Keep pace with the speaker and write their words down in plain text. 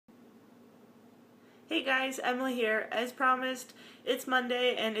Hey guys, Emily here. As promised, it's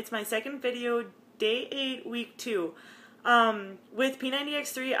Monday and it's my second video, day 8, week 2. With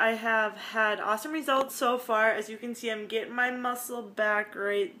P90x3, I have had awesome results so far. As you can see, I'm getting my muscle back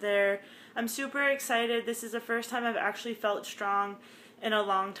right there. I'm super excited. This is the first time I've actually felt strong in a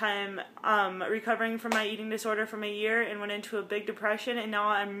long time. Recovering from my eating disorder from a year and went into a big depression, and now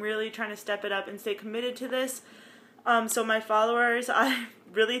I'm really trying to step it up and stay committed to this. So my followers, I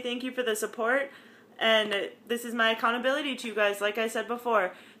really thank you for the support. And this is my accountability to you guys, like I said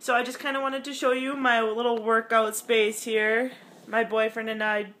before. So I just kind of wanted to show you my little workout space here. My boyfriend and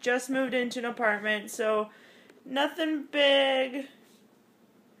I just moved into an apartment, so nothing big.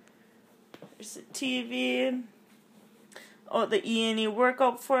 There's a TV. Oh, the E&E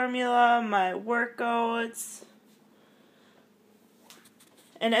workout formula, my workouts.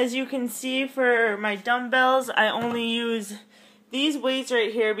 And as you can see, for my dumbbells, I only use these weights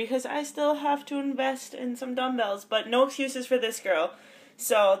right here because I still have to invest in some dumbbells, but no excuses for this girl.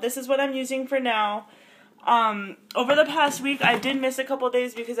 So this is what I'm using for now. Over the past week, I did miss a couple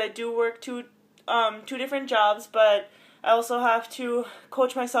days because I do work two different jobs, but I also have to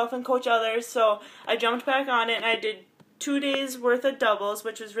coach myself and coach others. So I jumped back on it and I did 2 days worth of doubles,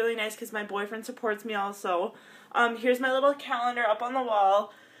 which was really nice because my boyfriend supports me also. Here's my little calendar up on the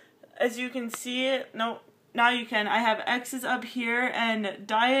wall. As you can see, now you can. I have X's up here, and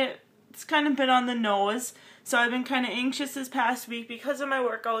diet, it's kind of been on the nose. So I've been kind of anxious this past week because of my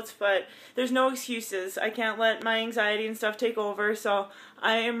workouts, but there's no excuses. I can't let my anxiety and stuff take over, so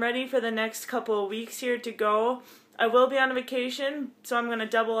I am ready for the next couple of weeks here to go. I will be on a vacation, so I'm going to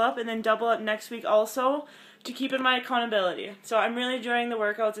double up and then double up next week also to keep in my accountability. So I'm really enjoying the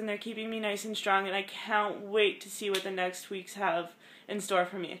workouts, and they're keeping me nice and strong, and I can't wait to see what the next weeks have in store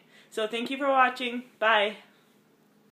for me. So thank you for watching. Bye.